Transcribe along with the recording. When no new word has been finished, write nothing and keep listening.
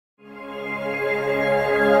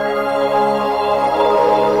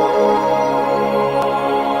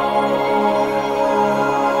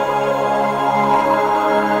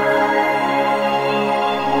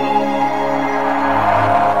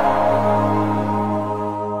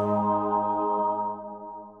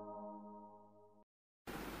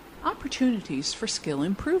opportunities for skill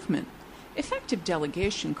improvement. Effective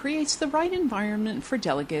delegation creates the right environment for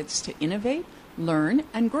delegates to innovate, learn,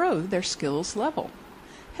 and grow their skills level.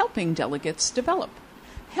 Helping delegates develop.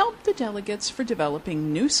 Help the delegates for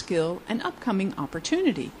developing new skill and upcoming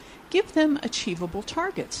opportunity. Give them achievable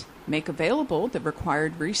targets. Make available the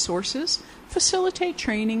required resources, facilitate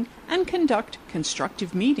training, and conduct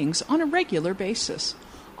constructive meetings on a regular basis.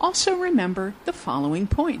 Also remember the following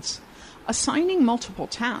points. Assigning multiple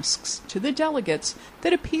tasks to the delegates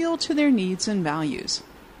that appeal to their needs and values.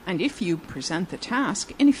 And if you present the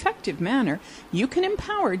task in an effective manner, you can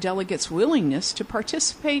empower delegates' willingness to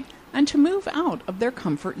participate and to move out of their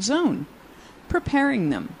comfort zone.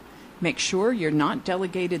 Preparing them. Make sure you're not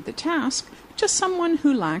delegated the task to someone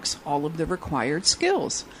who lacks all of the required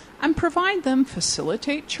skills, and provide them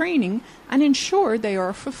facilitate training and ensure they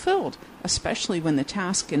are fulfilled, especially when the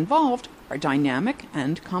tasks involved are dynamic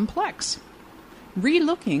and complex.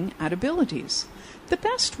 Relooking at abilities. The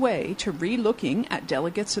best way to relooking at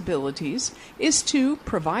delegates' abilities is to,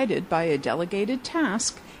 provided by a delegated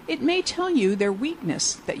task, it may tell you their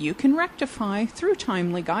weakness that you can rectify through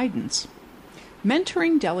timely guidance.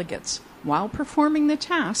 Mentoring delegates while performing the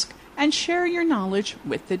task and share your knowledge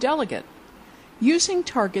with the delegate. Using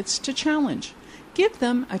targets to challenge. Give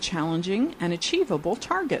them a challenging and achievable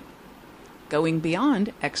target. Going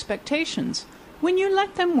beyond expectations. When you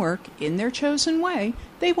let them work in their chosen way,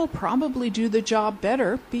 they will probably do the job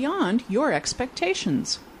better beyond your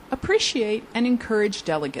expectations. Appreciate and encourage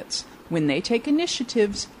delegates when they take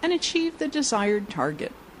initiatives and achieve the desired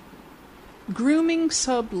target. Grooming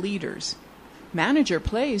sub-leaders. Manager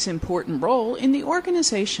plays an important role in the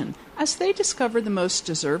organization as they discover the most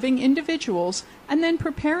deserving individuals and then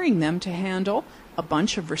preparing them to handle a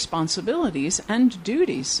bunch of responsibilities and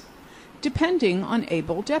duties, depending on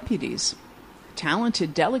able deputies.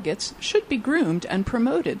 Talented delegates should be groomed and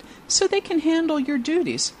promoted so they can handle your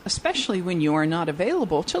duties, especially when you are not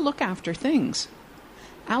available to look after things.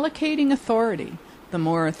 Allocating authority. The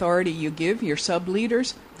more authority you give your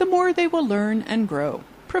sub-leaders, the more they will learn and grow.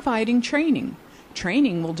 Providing training.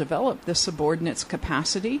 Training will develop the subordinate's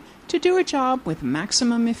capacity to do a job with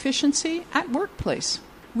maximum efficiency at workplace.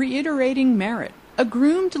 Reiterating merit. A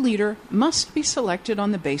groomed leader must be selected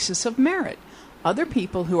on the basis of merit. Other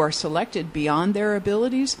people who are selected beyond their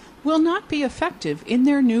abilities will not be effective in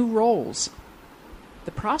their new roles.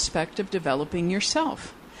 The prospect of developing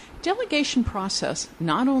yourself. Delegation process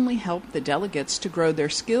not only help the delegates to grow their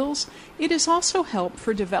skills, it is also help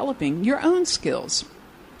for developing your own skills.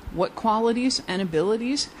 What qualities and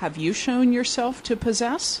abilities have you shown yourself to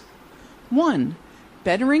possess? 1.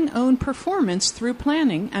 Bettering own performance through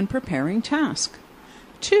planning and preparing tasks.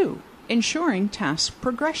 2. Ensuring task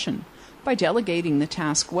progression. By delegating the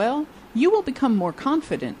task well, you will become more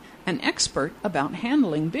confident and expert about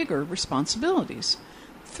handling bigger responsibilities.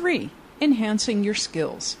 3. Enhancing your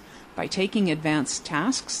skills. By taking advanced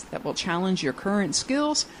tasks that will challenge your current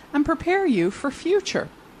skills and prepare you for future.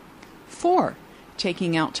 4.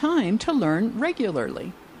 Taking out time to learn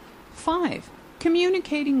regularly. 5.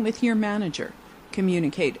 Communicating with your manager.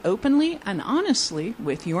 Communicate openly and honestly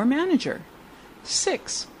with your manager.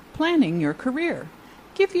 6. Planning your career.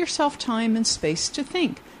 Give yourself time and space to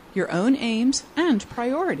think, your own aims and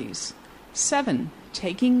priorities. 7.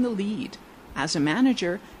 Taking the lead. As a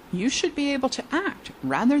manager, you should be able to act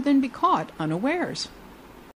rather than be caught unawares.